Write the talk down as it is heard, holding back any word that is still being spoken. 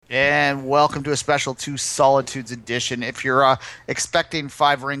and welcome to a special Two Solitudes edition. If you're expecting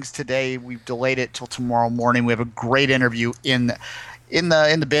 5 rings today, we've delayed it till tomorrow morning. We have a great interview in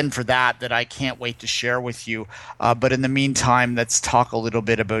the bin for that I can't wait to share with you. But in the meantime, let's talk a little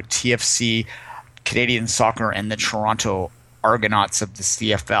bit about TFC, Canadian soccer, and the Toronto Argonauts of the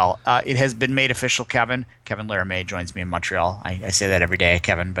CFL. It has been made official, Kevin. Kevin Laramie joins me in Montreal. I say that every day,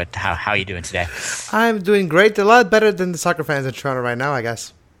 Kevin, but how are you doing today? I'm doing great. A lot better than the soccer fans in Toronto right now, I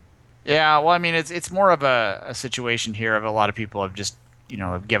guess. Yeah, well, I mean, it's more of a situation here of a lot of people have just,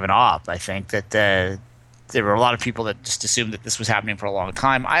 have given up. I think that there were a lot of people that just assumed that this was happening for a long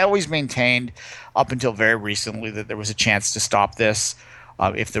time. I always maintained up until very recently that there was a chance to stop this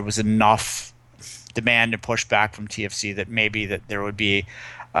if there was enough demand and pushback from TFC that maybe that there would be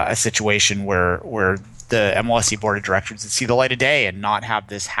a situation where the MLSE board of directors would see the light of day and not have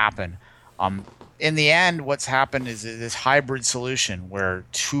this happen. In the end, what's happened is this hybrid solution where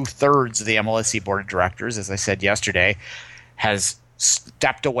 2/3 of the MLSE board of directors, as I said yesterday, has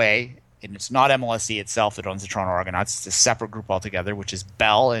stepped away. And it's not MLSE itself that owns the Toronto Argonauts. It's a separate group altogether, which is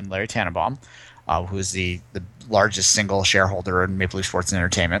Bell and Larry Tannenbaum, who is the largest single shareholder in Maple Leaf Sports and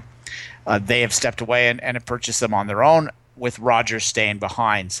Entertainment. They have stepped away and have purchased them on their own, with Rogers staying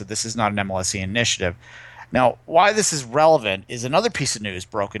behind. So this is not an MLSE initiative. Now, why this is relevant is another piece of news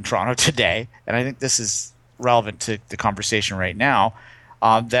broke in Toronto today, and I think this is relevant to the conversation right now,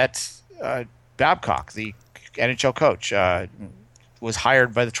 that Babcock, the NHL coach, was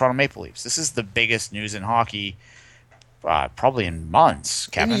hired by the Toronto Maple Leafs. This is the biggest news in hockey probably in months,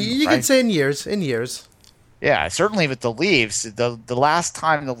 Kevin. You right? could say in years. Yeah, certainly with the Leafs. The last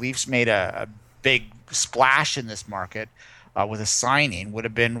time the Leafs made a big splash in this market with a signing would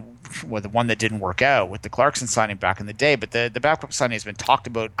have been the one that didn't work out with the Clarkson signing back in the day. But the Babcock signing has been talked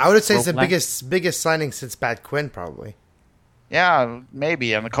about. I would say it's the biggest signing since Pat Quinn, probably. Yeah,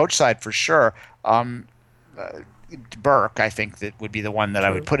 maybe on the coach side for sure. Burke, I think that would be the one that I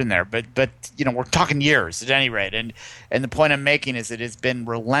would put in there. But we're talking years at any rate. And the point I'm making is that it's been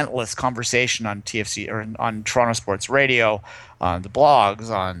relentless conversation on TFC or on Toronto Sports Radio, on the blogs,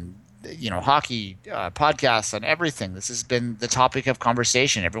 on hockey podcasts, on everything. This has been the topic of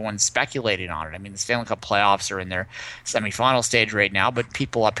conversation. Everyone's speculating on it. I mean, the Stanley Cup playoffs are in their semifinal stage right now, but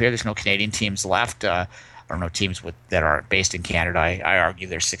people up here, there's no Canadian teams left. I don't know teams that are based in Canada. I argue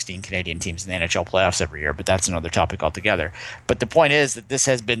there's 16 Canadian teams in the NHL playoffs every year, but that's another topic altogether. But the point is that this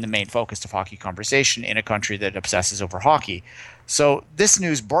has been the main focus of hockey conversation in a country that obsesses over hockey. So this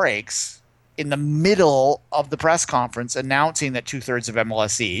news breaks in the middle of the press conference announcing that 2/3 of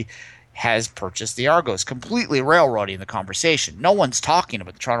MLSE has purchased the Argos, completely railroading the conversation. No one's talking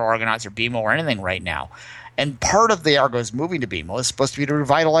about the Toronto Argonauts or BMO or anything right now. And part of the Argos moving to BMO is supposed to be to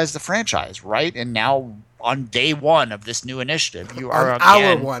revitalize the franchise, right? And now on day one of this new initiative, you are on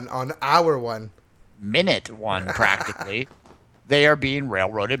our one, minute one practically, they are being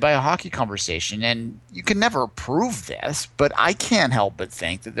railroaded by a hockey conversation. And you can never prove this, but I can't help but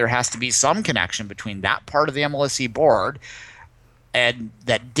think that there has to be some connection between that part of the MLSE board and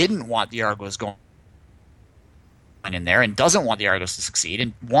that didn't want the Argos going in there and doesn't want the Argos to succeed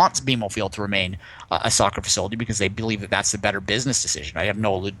and wants BMO Field to remain a soccer facility because they believe that that's the better business decision. I have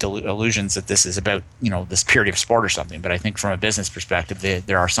no illusions that this is about this purity of sport or something, but I think from a business perspective,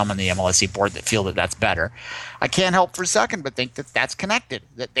 there are some on the MLSE board that feel that that's better. I can't help for a second but think that that's connected,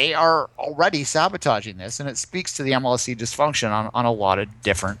 that they are already sabotaging this, and it speaks to the MLSE dysfunction on a lot of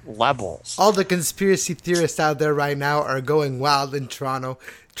different levels. All the conspiracy theorists out there right now are going wild in Toronto,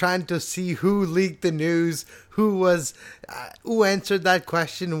 trying to see who leaked the news, who answered that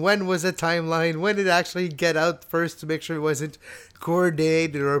question, when was the timeline, when did it actually get out first to make sure it wasn't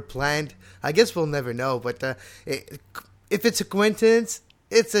coordinated or planned. I guess we'll never know, but if it's a coincidence,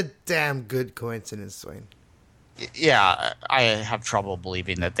 it's a damn good coincidence, Dwayne. Yeah, I have trouble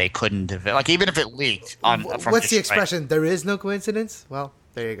believing that they couldn't have, even if it leaked on. What's the expression? There is no coincidence? Well,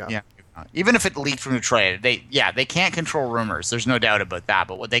 there you go. Yeah. Even if it leaked from Detroit, they can't control rumors. There's no doubt about that.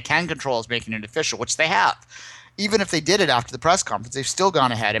 But what they can control is making it official, which they have. Even if they did it after the press conference, they've still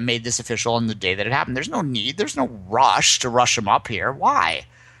gone ahead and made this official on the day that it happened. There's no need. There's no rush to rush them up here. Why?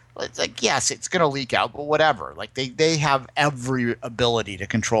 It's yes, it's going to leak out, but whatever. They have every ability to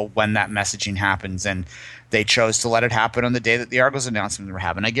control when that messaging happens, and they chose to let it happen on the day that the Argos announcement were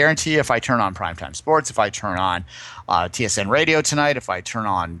having. I guarantee you, if I turn on Primetime Sports, if I turn on TSN Radio tonight, if I turn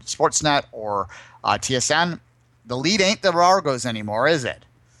on Sportsnet or TSN, the lead ain't the Argos anymore, is it?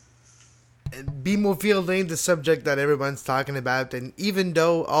 BMO Field ain't the subject that everyone's talking about, and even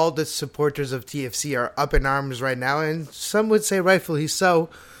though all the supporters of TFC are up in arms right now, and some would say rightfully so,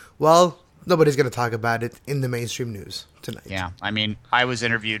 well, nobody's going to talk about it in the mainstream news tonight. Yeah, I mean, I was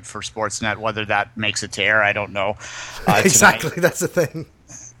interviewed for Sportsnet. Whether that makes it to air, I don't know. Exactly, that's the thing.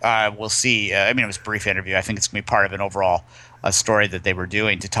 We'll see. I mean, it was a brief interview. I think it's going to be part of an overall story that they were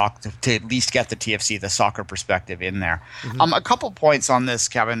doing to at least get the TFC, the soccer perspective in there. Mm-hmm. A couple points on this,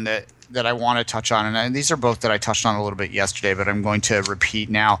 Kevin, that I want to touch on, and these are both that I touched on a little bit yesterday, but I'm going to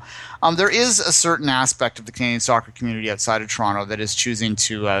repeat now. There is a certain aspect of the Canadian soccer community outside of Toronto that is choosing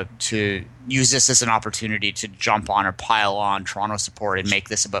to use this as an opportunity to jump on or pile on Toronto support and make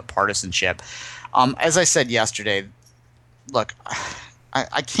this about partisanship. As I said yesterday, look,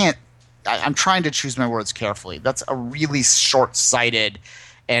 I can't. I'm trying to choose my words carefully. That's a really short-sighted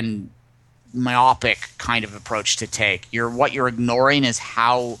and myopic kind of approach to take. What you're ignoring is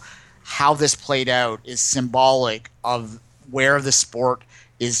how this played out is symbolic of where the sport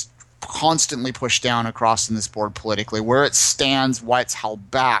is constantly pushed down across in this board politically, where it stands, why it's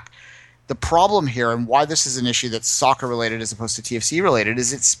held back. The problem here, and why this is an issue that's soccer related as opposed to TFC related,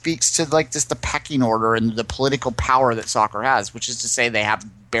 is it speaks to like just the pecking order and the political power that soccer has, which is to say they have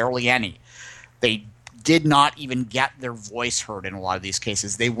barely any. They did not even get their voice heard in a lot of these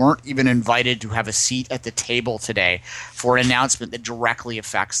cases. They weren't even invited to have a seat at the table today for an announcement that directly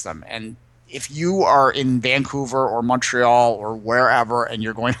affects them. And if you are in Vancouver or Montreal or wherever and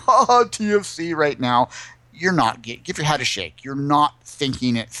you're going, TFC right now, you're not, give your head a shake. You're not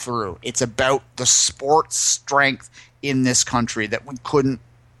thinking it through. It's about the sports strength in this country that we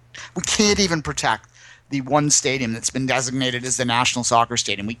can't even protect the one stadium that's been designated as the National Soccer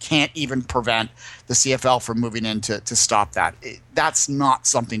Stadium. We can't even prevent the CFL from moving in to stop that. That's not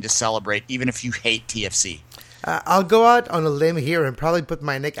something to celebrate, even if you hate TFC. I'll go out on a limb here and probably put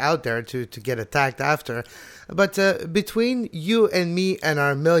my neck out there to get attacked after. But between you and me and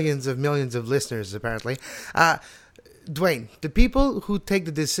our millions of listeners, apparently, Dwayne, the people who take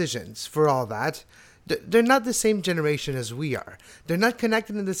the decisions for all that, they're not the same generation as we are. They're not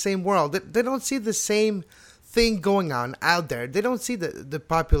connected in the same world. They don't see the same thing going on out there. They don't see the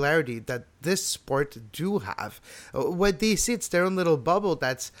popularity that this sport do have. What they see, it's their own little bubble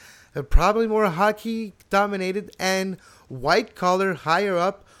that's probably more hockey dominated and white collar, higher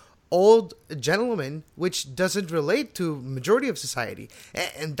up, old gentlemen, which doesn't relate to majority of society.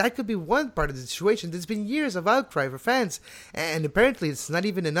 And that could be one part of the situation. There's been years of outcry for fans, and apparently it's not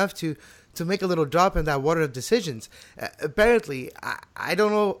even enough to make a little drop in that water of decisions. Apparently, I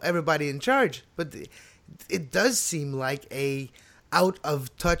don't know everybody in charge, but it does seem like a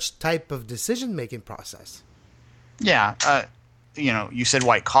out-of-touch type of decision-making process. Yeah, you said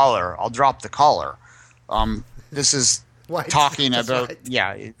white collar. I'll drop the collar. This is talking about, right.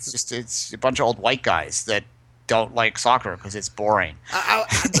 Yeah, it's a bunch of old white guys that don't like soccer because it's boring.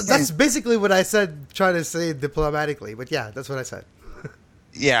 That's basically what I said, trying to say diplomatically, but yeah, that's what I said.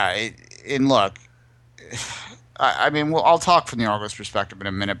 Yeah, and look, I mean, I'll talk from the Argos perspective in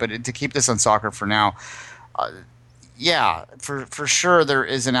a minute, but to keep this on soccer for now, yeah, for sure there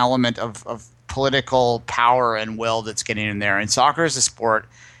is an element of political power and will that's getting in there. And soccer is a sport,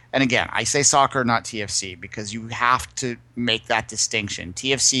 and again, I say soccer, not TFC, because you have to make that distinction.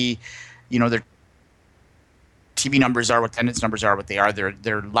 TFC, their TV numbers are what attendance numbers are what they are.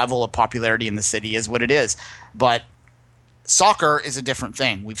 Their level of popularity in the city is what it is. But soccer is a different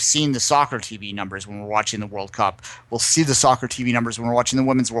thing. We've seen the soccer TV numbers when we're watching the World Cup. We'll see the soccer TV numbers when we're watching the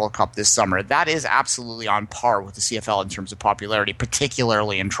Women's World Cup this summer. That is absolutely on par with the CFL in terms of popularity,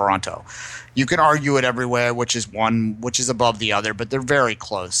 particularly in Toronto. You can argue it everywhere, which is above the other, but they're very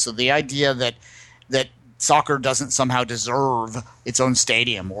close. So the idea that soccer doesn't somehow deserve its own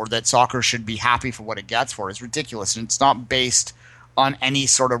stadium or that soccer should be happy for what it gets for is ridiculous, and it's not based on any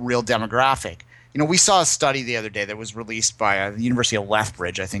sort of real demographic. We saw a study the other day that was released by the University of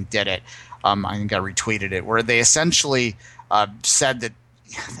Lethbridge, I think did it. I think I retweeted it, where they essentially said that,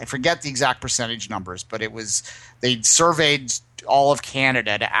 I forget the exact percentage numbers, but they surveyed all of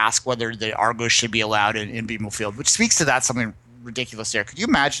Canada to ask whether the Argos should be allowed in BMO Field, which speaks to that something ridiculous there. Could you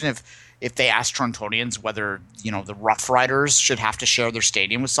imagine if they asked Torontonians whether, the Rough Riders should have to share their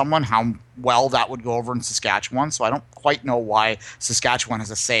stadium with someone, how well that would go over in Saskatchewan? So I don't quite know why Saskatchewan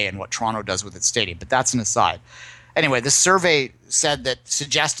has a say in what Toronto does with its stadium, but that's an aside. Anyway, the survey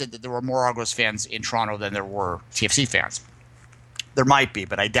suggested that there were more Argos fans in Toronto than there were TFC fans. There might be,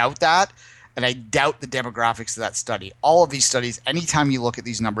 but I doubt that, and I doubt the demographics of that study. All of these studies, anytime you look at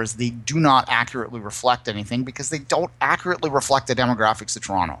these numbers, they do not accurately reflect anything because they don't accurately reflect the demographics of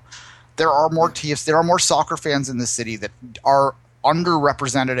Toronto. There are more soccer fans in the city that are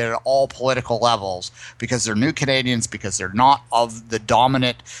underrepresented at all political levels because they're new Canadians, because they're not of the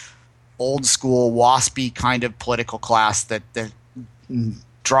dominant old school waspy kind of political class that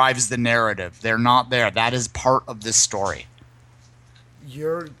drives the narrative. They're not there. That is part of this story.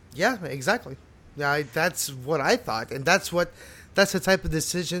 Yeah, exactly. Yeah, that's what I thought, and that's the type of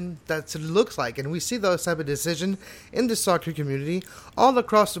decision that it looks like, and we see those type of decision in the soccer community all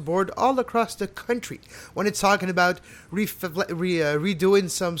across the board, all across the country. When it's talking about redoing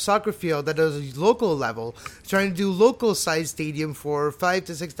some soccer field at a local level, trying to do local size stadium for 5,000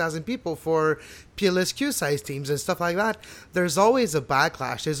 to 6,000 people for PLSQ size teams and stuff like that, there's always a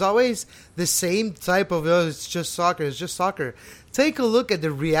backlash. There's always the same type of, oh, it's just soccer, it's just soccer. Take a look at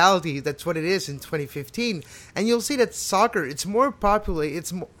the reality. That's what it is in 2015, and you'll see that soccer, it's more popular.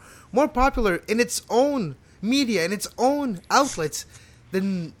 It's more popular in its own media, in its own outlets,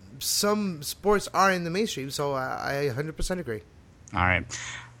 than some sports are in the mainstream. So I 100% agree. All right.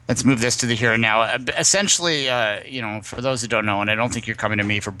 Let's move this to the here and now. Essentially, for those that don't know, and I don't think you're coming to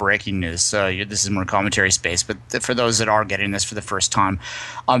me for breaking news, this is more commentary space, but for those that are getting this for the first time,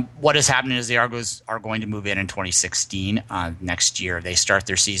 what is happening is the Argos are going to move in 2016 next year. They start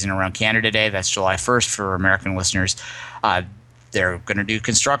their season around Canada Day. That's July 1st for American listeners. They're going to do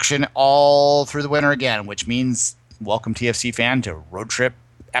construction all through the winter again, which means welcome TFC fan to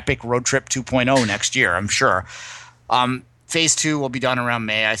epic road trip 2.0 next year, I'm sure. Phase 2 will be done around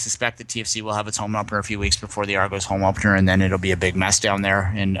May. I suspect that TFC will have its home opener a few weeks before the Argos home opener, and then it'll be a big mess down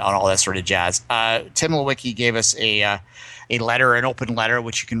there and all that sort of jazz. Tim Lewicki gave us a letter, an open letter,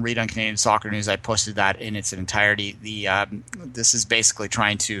 which you can read on Canadian Soccer News. I posted that in its entirety. This is basically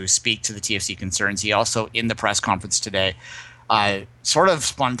trying to speak to the TFC concerns. He also, in the press conference today, sort of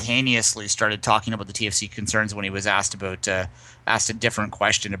spontaneously started talking about the TFC concerns when he was asked a different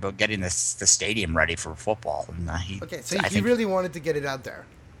question about getting the stadium ready for football. And he really wanted to get it out there.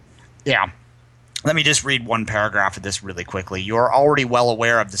 Yeah. Let me just read one paragraph of this really quickly. You are already well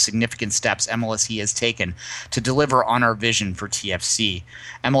aware of the significant steps MLSE has taken to deliver on our vision for TFC.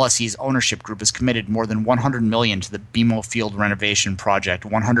 MLSE's ownership group has committed more than $100 million to the BMO Field renovation project,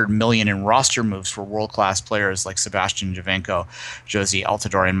 $100 million in roster moves for world-class players like Sebastian Javenko, Josie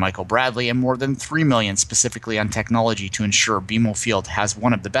Altidore, and Michael Bradley, and more than $3 million specifically on technology to ensure BMO Field has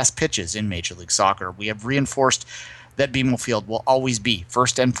one of the best pitches in Major League Soccer. We have reinforced that BMO Field will always be,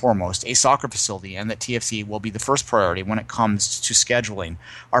 first and foremost, a soccer facility, and that TFC will be the first priority when it comes to scheduling.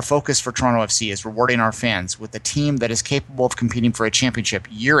 Our focus for Toronto FC is rewarding our fans with a team that is capable of competing for a championship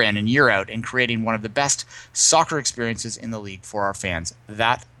year in and year out and creating one of the best soccer experiences in the league for our fans.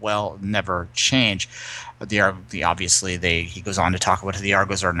 That will never change. He goes on to talk about how the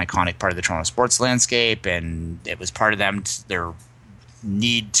Argos are an iconic part of the Toronto sports landscape, and it was part of their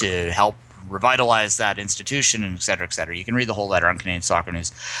need to help revitalize that institution, and et cetera, et cetera. You can read the whole letter on Canadian Soccer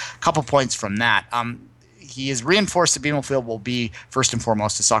News. A couple points from that. He has reinforced that BMO Field will be first and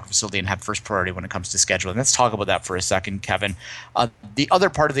foremost a soccer facility and have first priority when it comes to scheduling. Let's talk about that for a second, Kevin. The other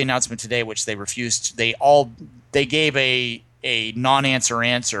part of the announcement today, which they refused, they gave a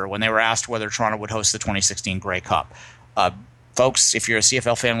non-answer when they were asked whether Toronto would host the 2016 Grey Cup. Folks, if you're a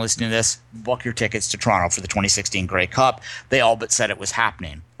CFL fan listening to this, book your tickets to Toronto for the 2016 Grey Cup. They all but said it was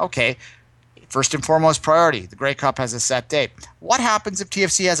happening. Okay. First and foremost priority, the Grey Cup has a set date. What happens if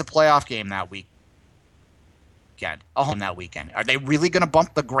TFC has a playoff game that weekend? That weekend. Are they really going to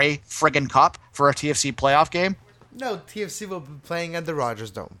bump the Grey friggin' Cup for a TFC playoff game? No, TFC will be playing at the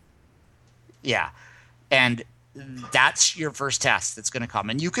Rogers Dome. Yeah, and that's your first test that's going to come.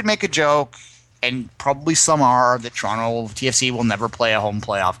 And you could make a joke, and probably some are, that TFC will never play a home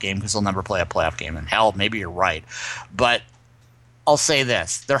playoff game because they'll never play a playoff game. And hell, maybe you're right. But I'll say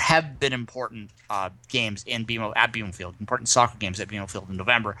this. There have been important games at BMO Field, important soccer games at BMO Field in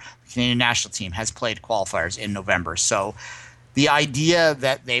November. The Canadian national team has played qualifiers in November. So the idea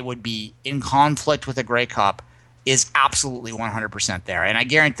that they would be in conflict with the Grey Cup is absolutely 100% there. And I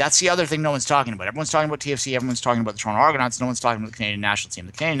guarantee that's the other thing no one's talking about. Everyone's talking about TFC. Everyone's talking about the Toronto Argonauts. No one's talking about the Canadian national team.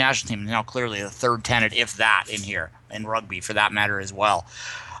 The Canadian national team is now clearly the third tenet, if that, in here, in rugby for that matter as well.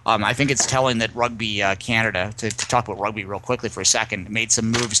 I think it's telling that Rugby Canada, to talk about rugby real quickly for a second, made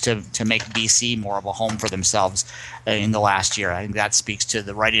some moves to make BC more of a home for themselves in the last year. I think that speaks to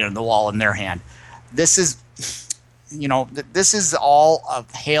the writing on the wall in their hand. This is all a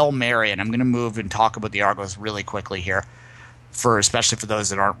Hail Mary, and I'm going to move and talk about the Argos really quickly here, especially for those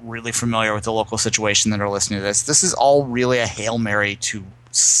that aren't really familiar with the local situation that are listening to this. This is all really a Hail Mary to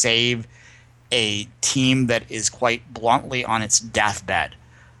save a team that is quite bluntly on its deathbed.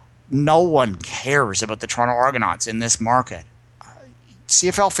 No one cares about the Toronto Argonauts in this market.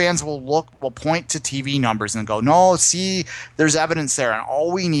 CFL fans will point to TV numbers and go, no, see, there's evidence there, and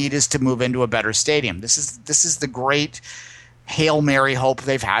all we need is to move into a better stadium. This is the great Hail Mary hope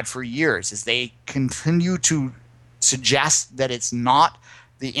they've had for years, as they continue to suggest that it's not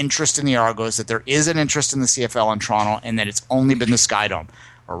the interest in the Argos, that there is an interest in the CFL in Toronto, and that it's only been the Skydome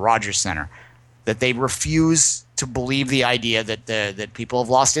or Rogers Centre, that they refuse to believe the idea that people have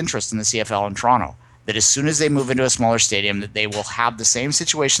lost interest in the CFL in Toronto. That as soon as they move into a smaller stadium, that they will have the same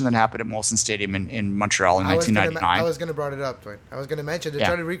situation that happened at Molson Stadium in Montreal in 1999. I was going to brought it up, Dwayne. I was going to mention they're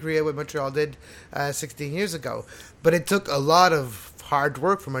trying to recreate what Montreal did 16 years ago. But it took a lot of hard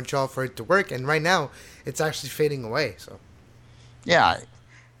work for Montreal for it to work, and right now it's actually fading away. So, yeah,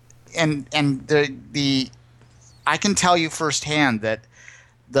 and the I can tell you firsthand that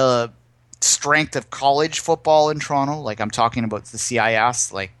the strength of college football in Toronto, like I'm talking about the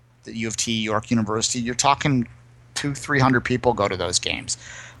CIS, like the U of T, York University, you're talking 200-300 people go to those games.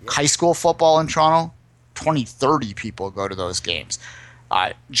 Yep. High school football in Toronto, 20-30 people go to those games.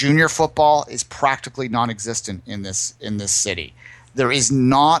 Junior football is practically non-existent in this city. There is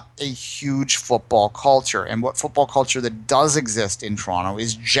not a huge football culture, and what football culture that does exist in Toronto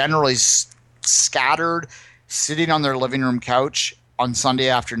is generally scattered, sitting on their living room couch on Sunday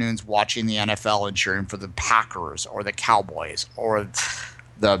afternoons watching the NFL and cheering for the Packers or the Cowboys or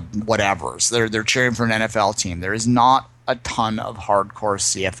the whatevers. They're cheering for an NFL team. There is not a ton of hardcore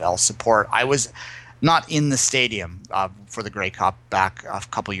CFL support. I was not in the stadium for the Grey Cup back a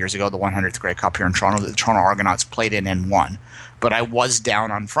couple years ago, the 100th Grey Cup here in Toronto that the Toronto Argonauts played in and won. But I was down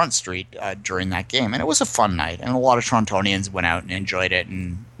on Front Street during that game, and it was a fun night. And a lot of Torontonians went out and enjoyed it,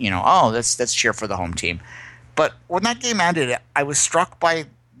 and let's cheer for the home team. But when that game ended, I was struck by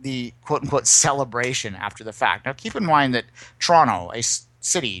the quote-unquote celebration after the fact. Now, keep in mind that Toronto, a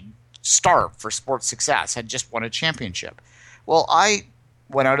city starved for sports success, had just won a championship. Well, I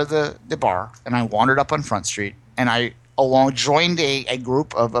went out of the bar, and I wandered up on Front Street, and I joined a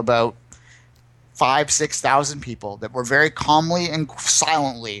group of about 5,000-6,000 people that were very calmly and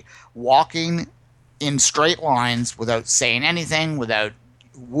silently walking in straight lines without saying anything, without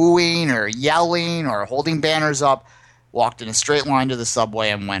wooing or yelling or holding banners up, walked in a straight line to the subway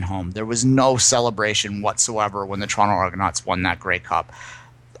and went home. There was no celebration whatsoever when the Toronto Argonauts won that Grey Cup.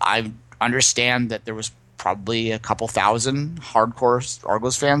 I understand that there was probably a couple thousand hardcore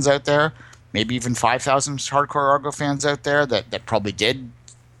Argos fans out there, maybe even 5,000 hardcore Argo fans out there that probably did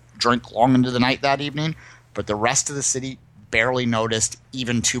drink long into the night that evening, but the rest of the city barely noticed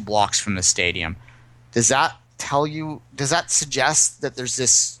even 2 blocks from the stadium. Does that suggest that there's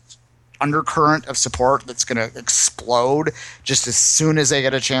this undercurrent of support that's going to explode just as soon as they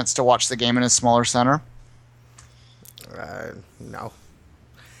get a chance to watch the game in a smaller center? No.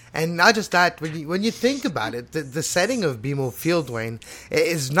 And not just that, when you think about it, the setting of BMO Field, Dwayne,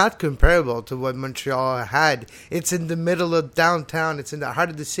 is not comparable to what Montreal had. It's in the middle of downtown. It's in the heart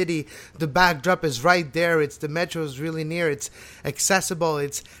of the city. The backdrop is right there. The metro is really near. It's accessible.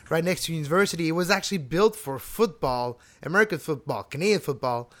 It's right next to university. It was actually built for football, American football, Canadian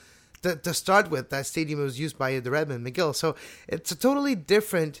football. To start with, that stadium was used by the Redmond McGill. So it's a totally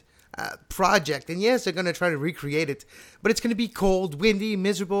different project, and yes, they're going to try to recreate it, but it's going to be cold, windy,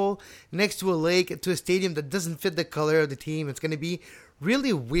 miserable, next to a lake, to a stadium that doesn't fit the color of the team. It's going to be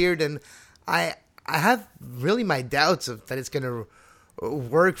really weird, and I have really my doubts that it's going to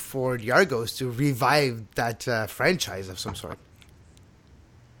work for the Argos to revive that franchise of some sort.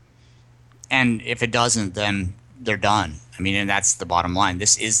 And if it doesn't, then they're done. I mean, and that's the bottom line.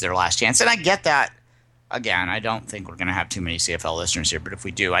 This is their last chance, and I get that. Again, I don't think we're going to have too many CFL listeners here, but if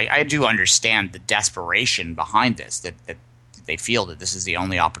we do, I do understand the desperation behind this, that they feel that this is the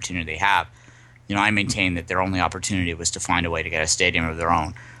only opportunity they have. I maintain that their only opportunity was to find a way to get a stadium of their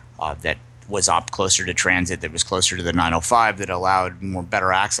own that was up closer to transit, that was closer to the 905, that allowed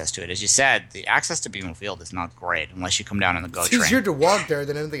better access to it. As you said, the access to BMO Field is not great unless you come down on the GO train. It's easier to walk there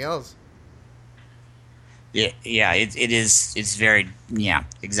than anything else. Yeah, it is. It's very,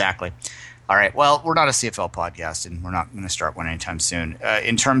 exactly. All right. Well, we're not a CFL podcast, and we're not going to start one anytime soon.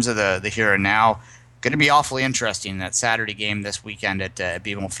 In terms of the here and now, going to be awfully interesting, that Saturday game this weekend at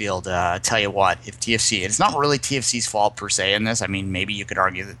BMO Field. Tell you what, if TFC, it's not really TFC's fault per se in this. I mean, maybe you could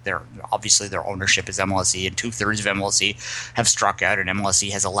argue that their ownership is MLSE, and 2/3 of MLSE have struck out, and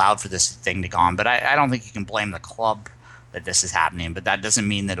MLSE has allowed for this thing to go on. But I don't think you can blame the club that this is happening. But that doesn't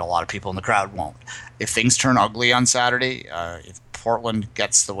mean that a lot of people in the crowd won't. If things turn ugly on Saturday, if Portland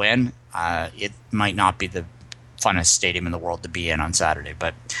gets the win, it might not be the funnest stadium in the world to be in on Saturday,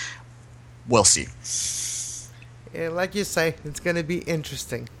 but we'll see. Yeah, like you say, it's going to be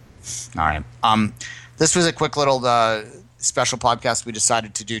interesting. All right. This was a quick little special podcast we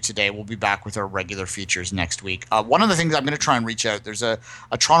decided to do today. We'll be back with our regular features next week. One of the things I'm going to try and reach out, there's a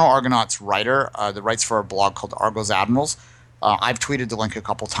Toronto Argonauts writer that writes for a blog called Argos Admirals. I've tweeted the link a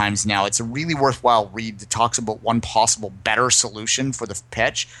couple times now. It's a really worthwhile read that talks about one possible better solution for the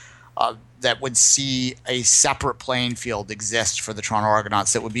pitch that would see a separate playing field exist for the Toronto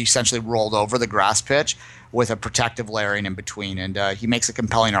Argonauts that would be essentially rolled over the grass pitch with a protective layering in between. And he makes a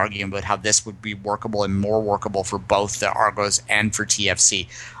compelling argument about how this would be workable and more workable for both the Argos and for TFC.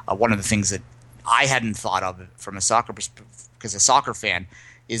 One of the things that I hadn't thought of from a soccer perspective, because a soccer fan,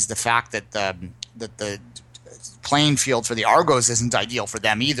 is the fact that the playing field for the Argos isn't ideal for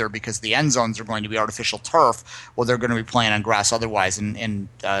them either, because the end zones are going to be artificial turf while they're going to be playing on grass otherwise. And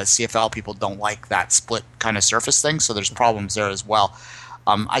CFL people don't like that split kind of surface thing, so there's problems there as well.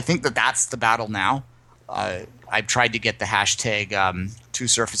 I think that's the battle now. I've tried to get the hashtag 2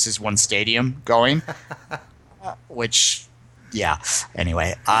 surfaces, 1 stadium going, which, yeah,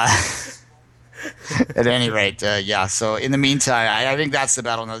 anyway. At any rate, yeah. So in the meantime, I think that's the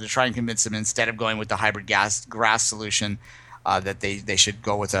battle now, to try and convince them, instead of going with the hybrid grass solution, that they should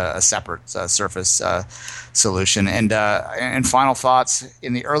go with a separate surface solution. And final thoughts: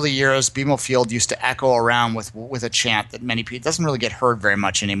 in the early years, BMO Field used to echo around with a chant that many people, it doesn't really get heard very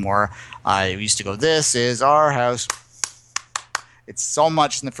much anymore. It used to go, "This is our house." It's so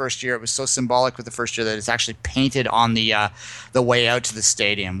much in the first year. It was so symbolic with the first year that it's actually painted on the way out to the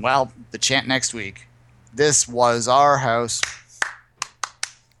stadium. Well, the chant next week: "This was our house.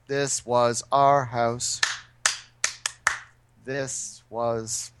 This was our house. This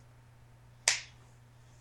was